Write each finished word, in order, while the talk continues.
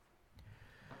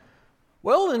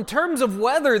Well, in terms of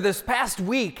weather, this past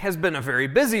week has been a very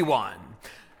busy one.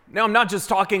 Now, I'm not just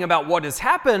talking about what has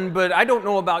happened, but I don't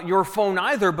know about your phone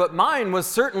either, but mine was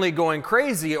certainly going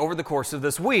crazy over the course of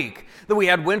this week. That we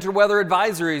had winter weather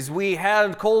advisories, we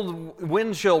had cold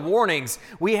wind chill warnings,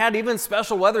 we had even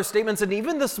special weather statements, and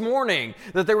even this morning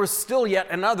that there was still yet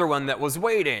another one that was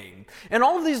waiting. And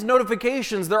all of these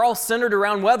notifications, they're all centered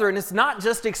around weather, and it's not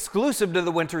just exclusive to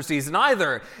the winter season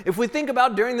either. If we think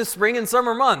about during the spring and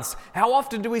summer months, how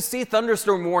often do we see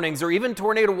thunderstorm warnings or even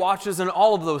tornado watches and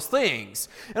all of those things?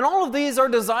 And all of these are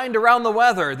designed around the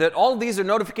weather, that all of these are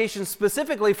notifications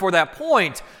specifically for that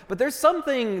point, but there's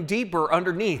something deeper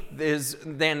underneath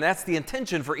that's the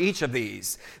intention for each of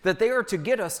these, that they are to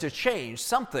get us to change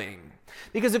something.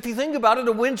 Because if you think about it,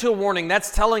 a wind chill warning,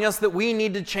 that's telling us that we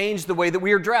need to change the way that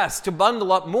we are dressed, to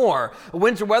bundle up more. A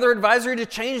winter weather advisory to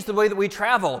change the way that we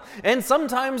travel. And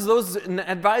sometimes those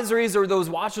advisories or those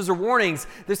watches or warnings,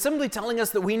 they're simply telling us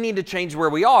that we need to change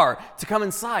where we are, to come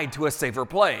inside to a safer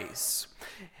place.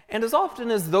 And as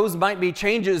often as those might be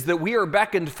changes that we are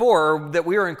beckoned for, that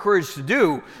we are encouraged to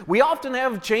do, we often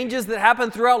have changes that happen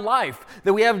throughout life,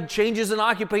 that we have changes in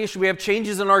occupation, we have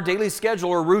changes in our daily schedule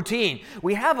or routine.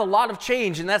 We have a lot of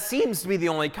change, and that seems to be the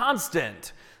only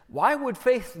constant. Why would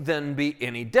faith then be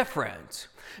any different?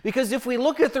 Because if we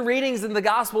look at the readings in the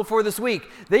gospel for this week,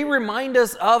 they remind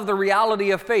us of the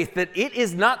reality of faith, that it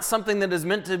is not something that is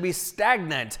meant to be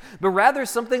stagnant, but rather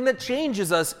something that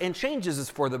changes us and changes us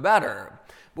for the better.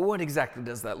 But what exactly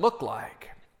does that look like?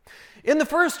 In the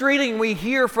first reading, we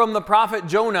hear from the prophet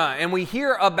Jonah, and we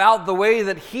hear about the way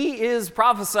that he is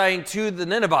prophesying to the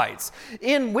Ninevites.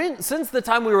 Since the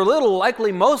time we were little,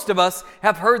 likely most of us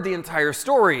have heard the entire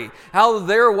story. How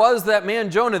there was that man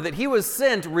Jonah, that he was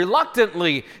sent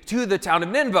reluctantly to the town of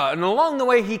Nineveh. And along the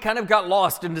way, he kind of got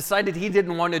lost and decided he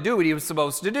didn't want to do what he was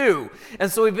supposed to do.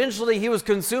 And so eventually he was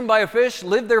consumed by a fish,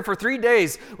 lived there for 3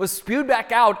 days, was spewed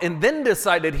back out, and then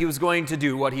decided he was going to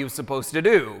do what he was supposed to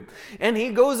do. And he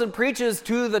goes and preaches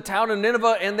to the town of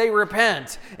Nineveh, and they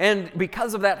repent. And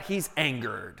because of that, he's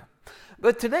angered.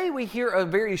 But today we hear a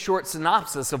very short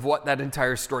synopsis of what that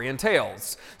entire story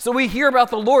entails. So we hear about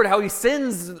the Lord, how he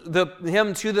sends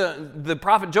him to the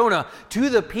prophet Jonah to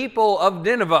the people of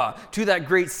Nineveh, to that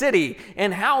great city,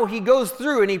 and how he goes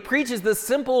through and he preaches this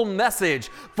simple message: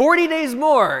 40 days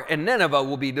more and Nineveh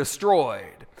will be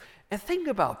destroyed. And think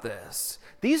about this.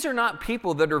 These are not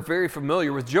people that are very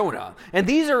familiar with Jonah. And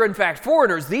these are, in fact,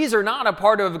 foreigners. These are not a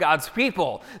part of God's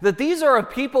people. That these are a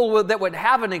people that would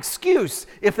have an excuse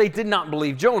if they did not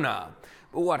believe Jonah.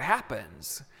 But what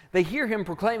happens? They hear him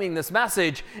proclaiming this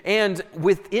message, and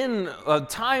within a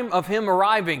time of him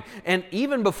arriving, and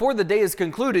even before the day is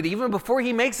concluded, even before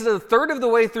he makes it a third of the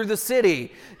way through the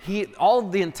city,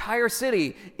 the entire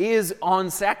city is on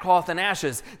sackcloth and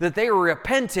ashes, that they are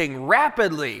repenting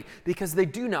rapidly because they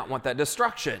do not want that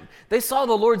destruction. They saw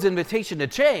the Lord's invitation to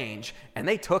change, and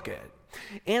they took it.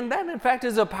 And that, in fact,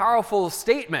 is a powerful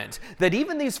statement, that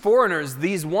even these foreigners,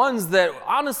 these ones that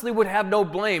honestly would have no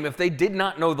blame if they did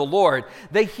not know the Lord,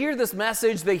 they hear this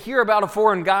message, they hear about a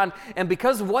foreign God, and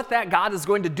because of what that God is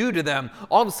going to do to them,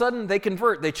 all of a sudden they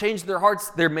convert, they change their hearts,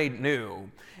 they're made new.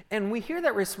 And we hear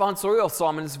that responsorial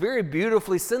psalm, and it's very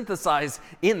beautifully synthesized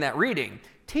in that reading.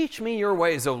 Teach me your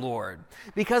ways, O Lord.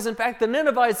 Because in fact, the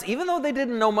Ninevites, even though they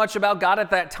didn't know much about God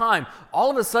at that time, all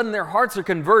of a sudden their hearts are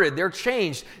converted, they're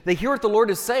changed, they hear what the Lord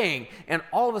is saying, and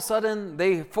all of a sudden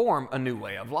they form a new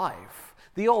way of life.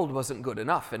 The old wasn't good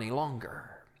enough any longer.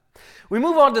 We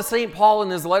move on to St. Paul in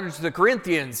his letter to the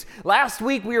Corinthians. Last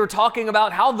week we were talking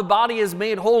about how the body is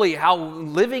made holy, how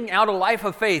living out a life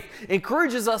of faith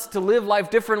encourages us to live life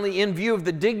differently in view of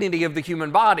the dignity of the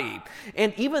human body.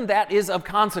 And even that is of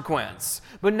consequence.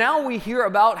 But now we hear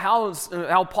about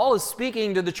how Paul is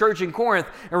speaking to the church in Corinth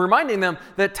and reminding them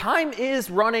that time is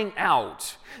running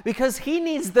out. Because he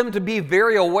needs them to be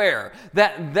very aware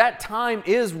that that time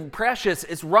is precious,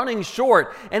 it's running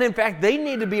short. And in fact, they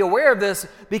need to be aware of this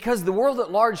because the world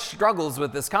at large struggles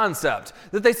with this concept.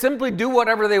 That they simply do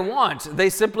whatever they want. They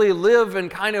simply live in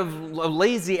kind of a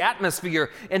lazy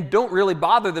atmosphere and don't really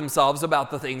bother themselves about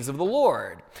the things of the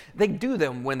Lord. They do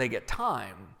them when they get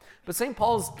time. But St.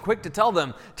 Paul's quick to tell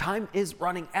them, time is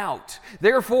running out.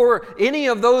 Therefore, any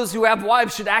of those who have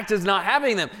wives should act as not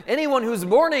having them. Anyone who's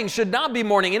mourning should not be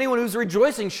mourning. Anyone who's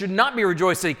rejoicing should not be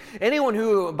rejoicing. Anyone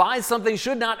who buys something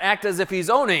should not act as if he's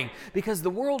owning, because the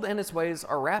world and its ways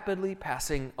are rapidly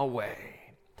passing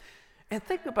away. And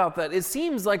think about that. It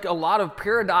seems like a lot of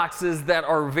paradoxes that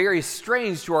are very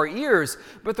strange to our ears,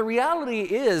 but the reality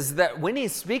is that when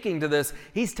he's speaking to this,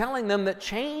 he's telling them that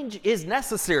change is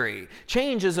necessary.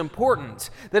 Change is important.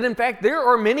 That in fact, there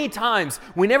are many times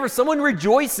whenever someone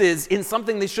rejoices in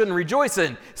something they shouldn't rejoice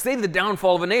in, say the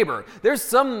downfall of a neighbor. There's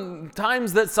some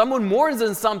times that someone mourns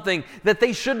in something that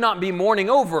they should not be mourning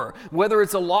over, whether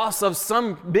it's a loss of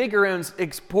some bigger and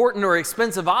important or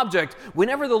expensive object,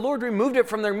 whenever the Lord removed it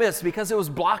from their midst because it was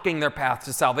blocking their path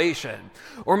to salvation.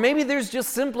 Or maybe there's just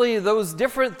simply those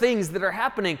different things that are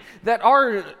happening that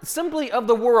are simply of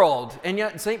the world, and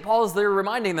yet St. Paul is there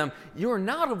reminding them, you're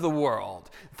not of the world.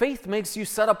 Faith makes you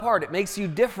set apart. It makes you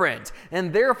different,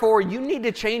 and therefore you need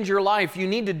to change your life. You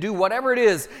need to do whatever it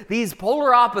is, these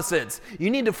polar opposites. You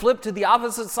need to flip to the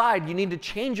opposite side. You need to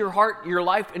change your heart, your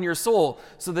life, and your soul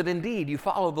so that indeed you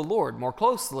follow the Lord more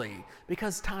closely,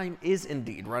 because time is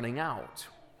indeed running out.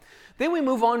 Then we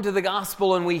move on to the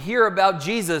gospel and we hear about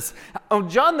Jesus.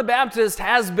 John the Baptist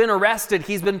has been arrested.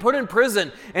 He's been put in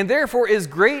prison and therefore is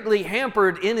greatly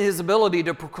hampered in his ability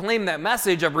to proclaim that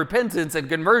message of repentance and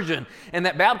conversion and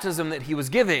that baptism that he was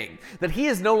giving, that he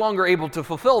is no longer able to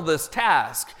fulfill this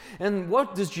task. And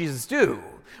what does Jesus do?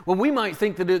 Well, we might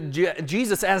think that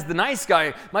Jesus, as the nice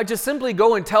guy, might just simply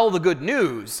go and tell the good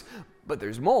news. But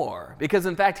there's more, because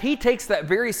in fact, he takes that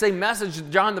very same message that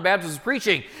John the Baptist is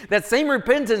preaching, that same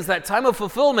repentance, that time of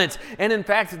fulfillment, and in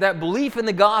fact, that belief in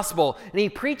the gospel, and he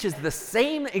preaches the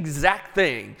same exact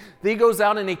thing. He goes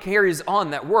out and he carries on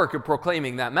that work of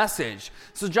proclaiming that message.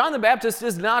 So John the Baptist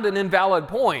is not an invalid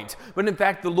point, but in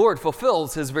fact, the Lord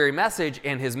fulfills his very message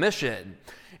and his mission.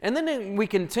 And then we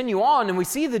continue on and we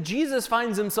see that Jesus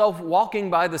finds himself walking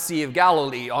by the Sea of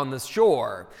Galilee on the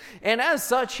shore. And as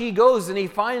such, he goes and he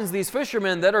finds these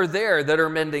fishermen that are there that are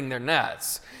mending their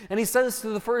nets. And he says to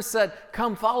the first set,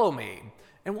 "Come follow me."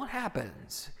 And what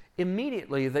happens?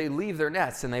 Immediately they leave their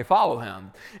nets and they follow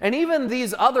him. And even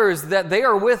these others that they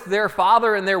are with their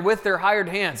father and they're with their hired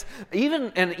hands,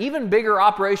 an even bigger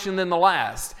operation than the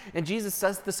last. And Jesus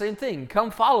says the same thing,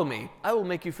 "Come follow me. I will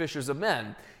make you fishers of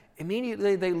men."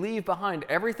 Immediately they leave behind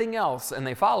everything else and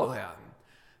they follow him.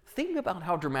 Think about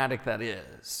how dramatic that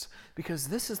is, because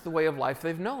this is the way of life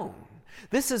they've known.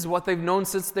 This is what they've known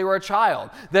since they were a child,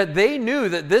 that they knew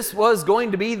that this was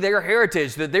going to be their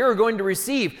heritage, that they were going to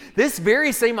receive this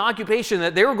very same occupation,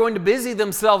 that they were going to busy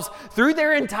themselves through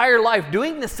their entire life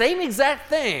doing the same exact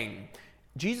thing.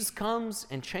 Jesus comes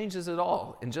and changes it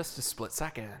all in just a split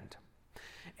second.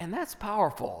 And that's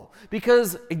powerful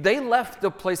because they left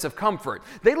the place of comfort.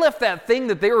 They left that thing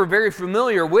that they were very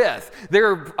familiar with,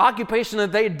 their occupation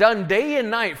that they had done day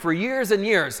and night for years and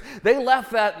years. They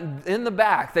left that in the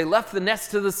back. They left the nets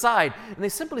to the side, and they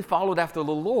simply followed after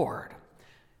the Lord.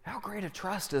 How great a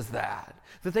trust is that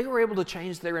they were able to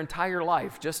change their entire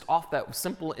life just off that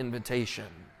simple invitation.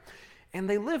 And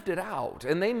they lived it out.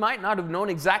 And they might not have known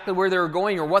exactly where they were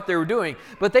going or what they were doing,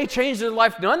 but they changed their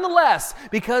life nonetheless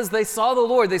because they saw the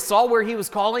Lord. They saw where he was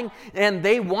calling, and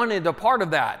they wanted a part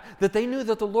of that. That they knew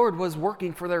that the Lord was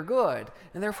working for their good.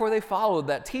 And therefore they followed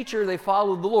that teacher. They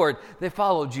followed the Lord. They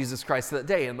followed Jesus Christ that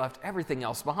day and left everything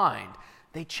else behind.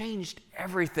 They changed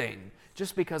everything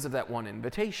just because of that one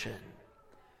invitation.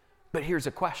 But here's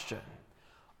a question.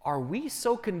 Are we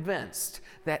so convinced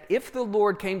that if the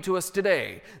Lord came to us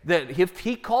today, that if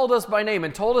he called us by name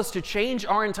and told us to change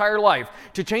our entire life,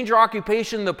 to change our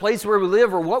occupation, the place where we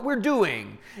live, or what we're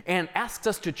doing, and asked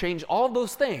us to change all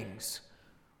those things,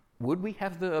 would we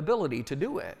have the ability to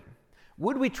do it?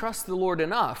 Would we trust the Lord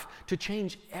enough to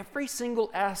change every single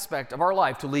aspect of our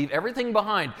life, to leave everything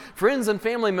behind, friends and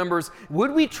family members?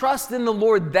 Would we trust in the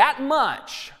Lord that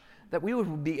much that we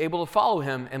would be able to follow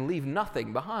him and leave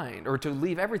nothing behind, or to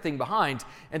leave everything behind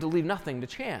and to leave nothing to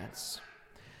chance?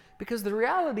 Because the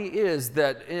reality is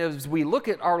that as we look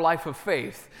at our life of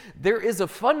faith, there is a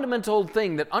fundamental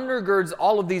thing that undergirds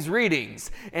all of these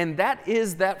readings, and that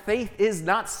is that faith is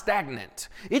not stagnant.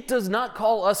 It does not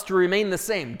call us to remain the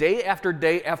same day after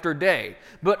day after day,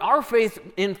 but our faith,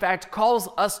 in fact, calls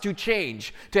us to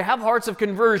change, to have hearts of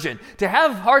conversion, to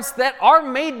have hearts that are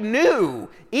made new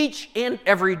each and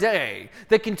every day,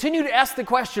 that continue to ask the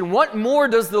question, what more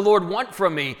does the Lord want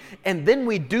from me? And then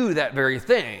we do that very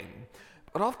thing.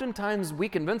 But oftentimes we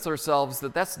convince ourselves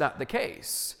that that's not the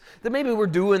case. That maybe we're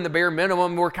doing the bare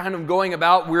minimum, we're kind of going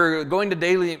about, we're going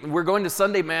to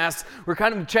Sunday Mass, we're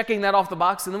kind of checking that off the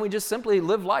box, and then we just simply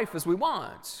live life as we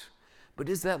want. But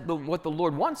is that what the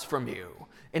Lord wants from you?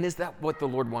 And is that what the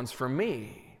Lord wants from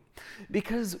me?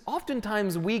 Because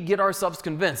oftentimes we get ourselves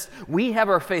convinced. We have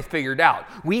our faith figured out.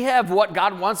 We have what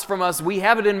God wants from us. We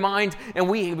have it in mind, and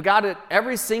we've got it,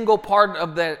 every single part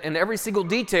of that and every single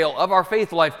detail of our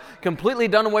faith life completely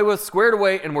done away with, squared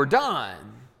away, and we're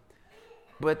done.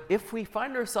 But if we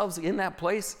find ourselves in that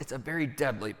place, it's a very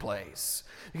deadly place.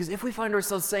 Because if we find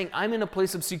ourselves saying, I'm in a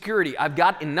place of security, I've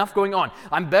got enough going on,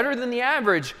 I'm better than the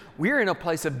average, we're in a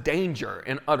place of danger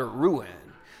and utter ruin.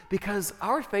 Because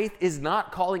our faith is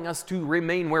not calling us to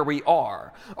remain where we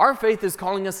are. Our faith is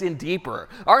calling us in deeper.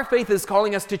 Our faith is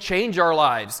calling us to change our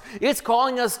lives. It's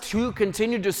calling us to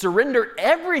continue to surrender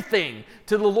everything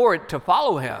to the Lord, to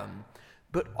follow Him.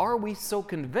 But are we so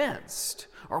convinced?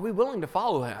 Are we willing to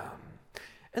follow Him?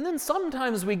 And then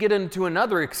sometimes we get into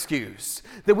another excuse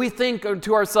that we think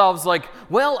to ourselves like,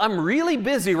 well, I'm really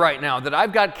busy right now, that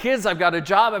I've got kids, I've got a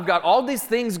job, I've got all these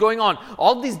things going on,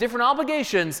 all these different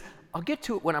obligations. I'll get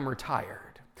to it when I'm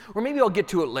retired. Or maybe I'll get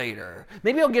to it later.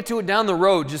 Maybe I'll get to it down the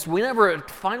road, just whenever it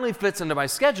finally fits into my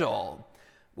schedule.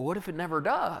 But what if it never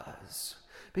does?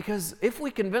 Because if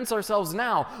we convince ourselves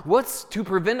now, what's to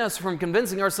prevent us from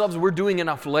convincing ourselves we're doing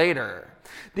enough later?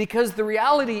 Because the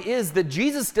reality is that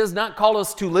Jesus does not call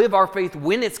us to live our faith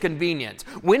when it's convenient,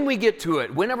 when we get to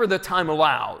it, whenever the time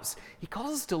allows. He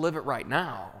calls us to live it right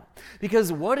now.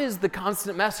 Because what is the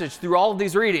constant message through all of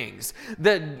these readings?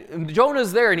 That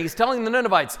Jonah's there and he's telling the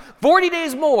Ninevites, 40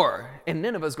 days more and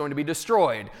Nineveh is going to be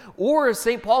destroyed. Or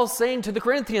St. Paul's saying to the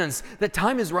Corinthians that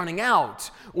time is running out.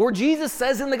 Or Jesus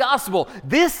says in the gospel,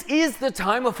 this is the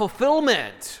time of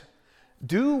fulfillment.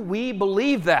 Do we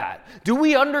believe that? Do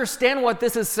we understand what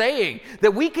this is saying?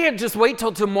 That we can't just wait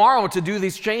till tomorrow to do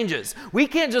these changes. We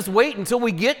can't just wait until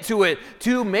we get to it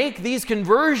to make these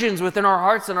conversions within our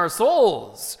hearts and our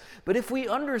souls. But if we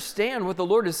understand what the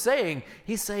Lord is saying,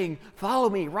 He's saying, follow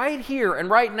me right here and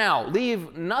right now.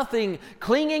 Leave nothing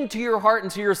clinging to your heart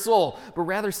and to your soul, but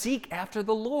rather seek after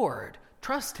the Lord.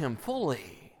 Trust Him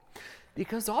fully.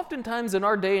 Because oftentimes in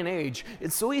our day and age,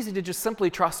 it's so easy to just simply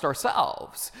trust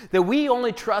ourselves. That we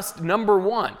only trust number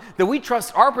one. That we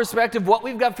trust our perspective, what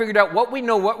we've got figured out, what we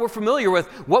know, what we're familiar with,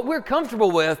 what we're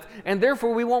comfortable with, and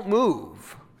therefore we won't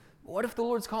move. What if the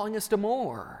Lord's calling us to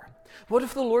more? What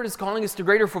if the Lord is calling us to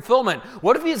greater fulfillment?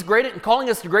 What if He is great at calling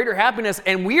us to greater happiness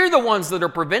and we're the ones that are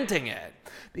preventing it?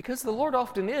 Because the Lord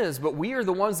often is, but we are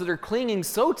the ones that are clinging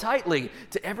so tightly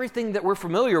to everything that we're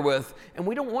familiar with, and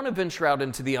we don't want to venture out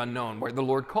into the unknown where the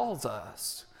Lord calls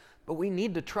us. But we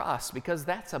need to trust because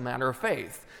that's a matter of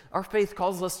faith. Our faith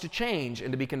calls us to change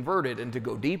and to be converted and to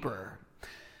go deeper.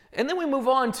 And then we move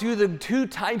on to the two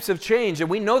types of change, and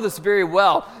we know this very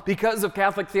well because of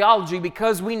Catholic theology,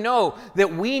 because we know that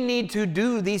we need to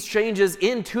do these changes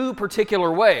in two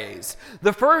particular ways.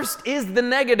 The first is the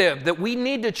negative, that we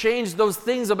need to change those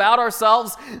things about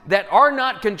ourselves that are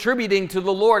not contributing to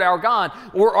the Lord our God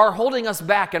or are holding us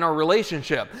back in our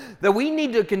relationship. That we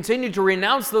need to continue to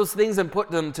renounce those things and put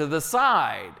them to the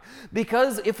side.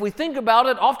 Because if we think about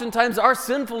it, oftentimes our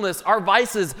sinfulness, our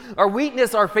vices, our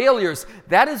weakness, our failures,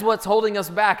 that is what's holding us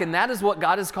back, and that is what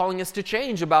God is calling us to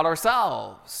change about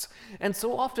ourselves. And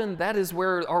so often that is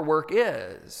where our work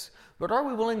is. But are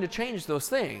we willing to change those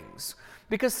things?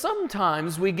 Because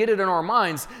sometimes we get it in our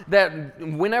minds that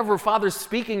whenever Father's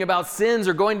speaking about sins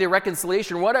or going to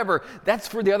reconciliation, whatever, that's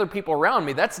for the other people around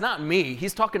me. That's not me.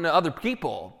 He's talking to other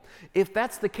people. If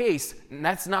that's the case,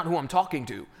 that's not who I'm talking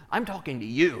to. I'm talking to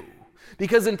you.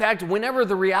 Because in fact, whenever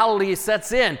the reality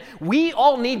sets in, we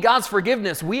all need God's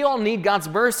forgiveness. We all need God's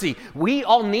mercy. We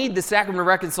all need the sacrament of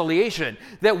reconciliation.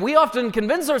 That we often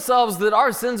convince ourselves that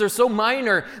our sins are so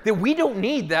minor that we don't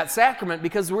need that sacrament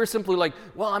because we're simply like,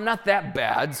 well, I'm not that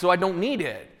bad, so I don't need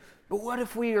it. But what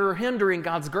if we are hindering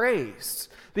God's grace?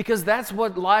 Because that's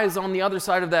what lies on the other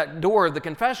side of that door, the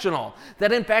confessional.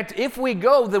 That in fact, if we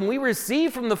go, then we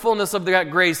receive from the fullness of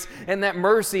that grace and that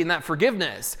mercy and that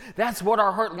forgiveness. That's what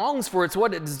our heart longs for. It's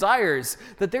what it desires.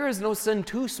 That there is no sin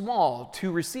too small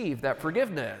to receive that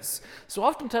forgiveness. So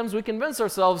oftentimes we convince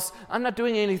ourselves, I'm not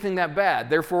doing anything that bad,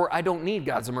 therefore I don't need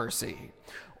God's mercy.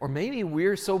 Or maybe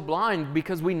we're so blind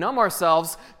because we numb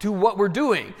ourselves to what we're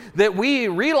doing, that we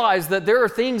realize that there are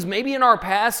things maybe in our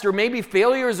past or maybe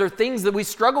failures or things that we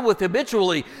struggle with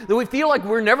habitually that we feel like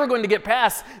we're never going to get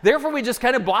past. Therefore, we just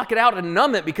kind of block it out and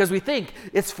numb it because we think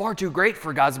it's far too great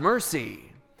for God's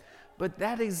mercy. But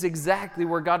that is exactly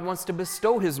where God wants to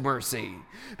bestow His mercy.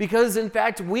 Because in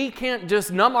fact, we can't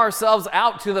just numb ourselves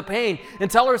out to the pain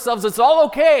and tell ourselves it's all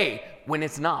okay when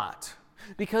it's not.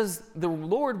 Because the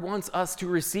Lord wants us to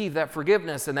receive that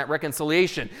forgiveness and that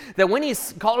reconciliation. That when He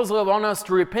calls on us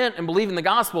to repent and believe in the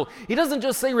gospel, He doesn't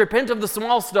just say repent of the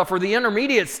small stuff or the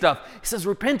intermediate stuff. He says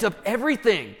repent of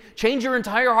everything. Change your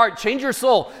entire heart, change your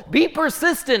soul. Be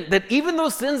persistent that even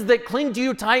those sins that cling to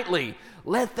you tightly,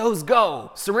 let those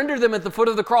go. Surrender them at the foot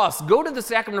of the cross. Go to the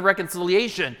sacrament of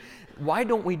reconciliation. Why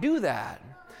don't we do that?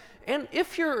 And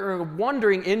if you're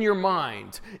wondering in your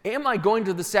mind, am I going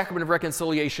to the sacrament of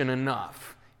reconciliation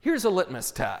enough? Here's a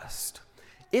litmus test.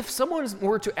 If someone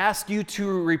were to ask you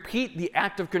to repeat the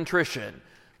act of contrition,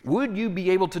 would you be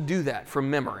able to do that from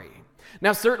memory?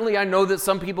 Now, certainly I know that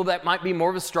some people that might be more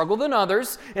of a struggle than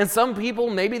others, and some people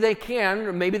maybe they can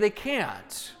or maybe they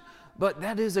can't. But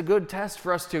that is a good test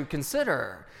for us to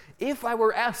consider. If I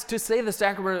were asked to say the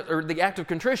sacrament or the act of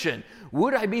contrition,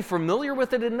 would I be familiar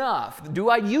with it enough? Do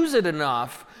I use it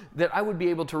enough that I would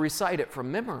be able to recite it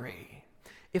from memory?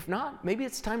 If not, maybe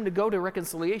it's time to go to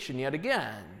reconciliation yet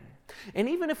again. And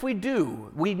even if we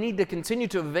do, we need to continue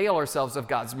to avail ourselves of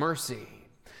God's mercy.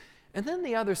 And then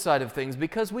the other side of things,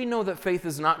 because we know that faith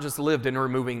is not just lived in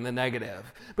removing the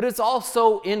negative, but it's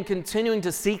also in continuing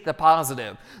to seek the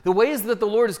positive. The ways that the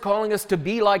Lord is calling us to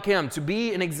be like Him, to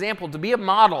be an example, to be a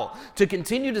model, to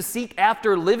continue to seek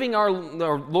after living our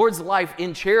Lord's life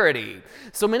in charity.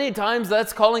 So many times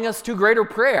that's calling us to greater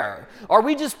prayer. Are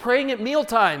we just praying at meal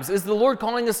times? Is the Lord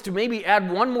calling us to maybe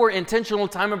add one more intentional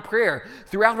time of prayer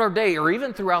throughout our day or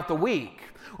even throughout the week?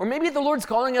 Or maybe the Lord's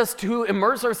calling us to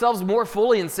immerse ourselves more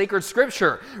fully in sacred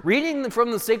scripture, reading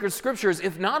from the sacred scriptures,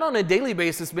 if not on a daily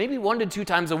basis, maybe 1 to 2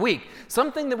 times a week,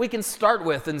 something that we can start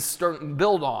with and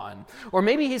build on. Or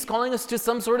maybe He's calling us to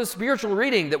some sort of spiritual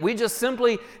reading that we just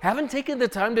simply haven't taken the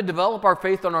time to develop our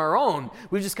faith on our own.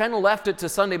 We've just kind of left it to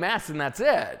Sunday Mass and that's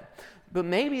it. But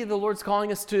maybe the Lord's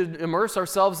calling us to immerse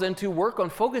ourselves and to work on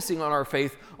focusing on our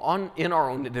faith in our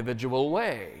own individual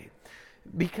way.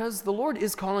 Because the Lord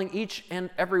is calling each and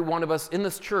every one of us in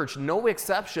this church, no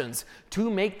exceptions, to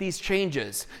make these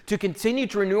changes, to continue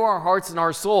to renew our hearts and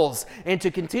our souls, and to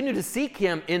continue to seek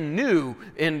Him in new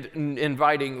and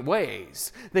inviting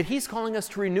ways. That He's calling us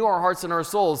to renew our hearts and our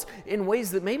souls in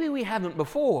ways that maybe we haven't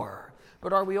before.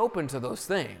 But are we open to those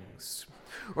things?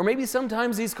 Or maybe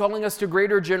sometimes He's calling us to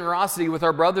greater generosity with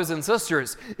our brothers and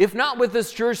sisters. If not with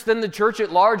this church, then the church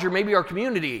at large or maybe our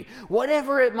community.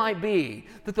 Whatever it might be,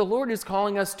 that the Lord is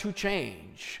calling us to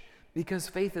change. Because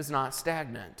faith is not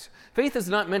stagnant. Faith is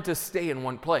not meant to stay in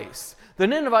one place. The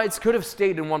Ninevites could have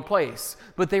stayed in one place,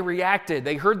 but they reacted.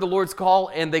 They heard the Lord's call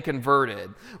and they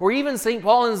converted. Or even St.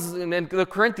 Paul in the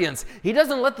Corinthians, he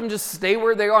doesn't let them just stay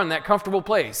where they are in that comfortable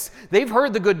place. They've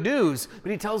heard the good news,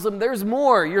 but he tells them there's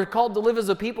more. You're called to live as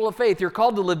a people of faith. You're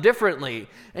called to live differently.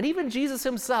 And even Jesus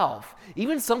Himself,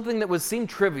 even something that would seem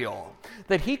trivial,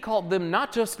 that He called them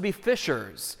not just to be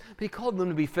fishers, but He called them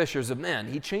to be fishers of men.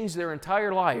 He changed their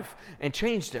entire life and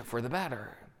changed it for the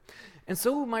better. And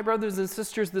so, my brothers and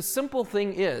sisters, the simple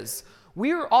thing is,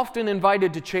 we are often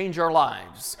invited to change our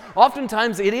lives.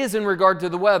 Oftentimes it is in regard to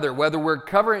the weather, whether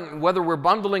we're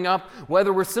bundling up,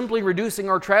 whether we're simply reducing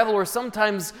our travel, or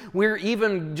sometimes we're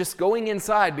even just going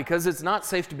inside because it's not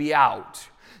safe to be out.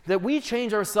 That we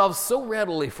change ourselves so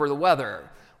readily for the weather.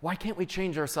 Why can't we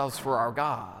change ourselves for our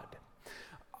God?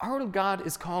 Our God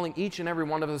is calling each and every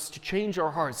one of us to change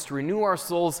our hearts, to renew our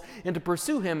souls, and to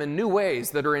pursue Him in new ways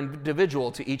that are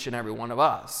individual to each and every one of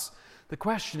us. The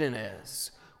question is,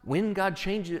 when God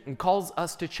changes and calls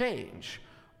us to change,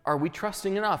 are we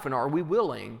trusting enough and are we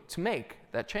willing to make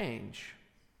that change?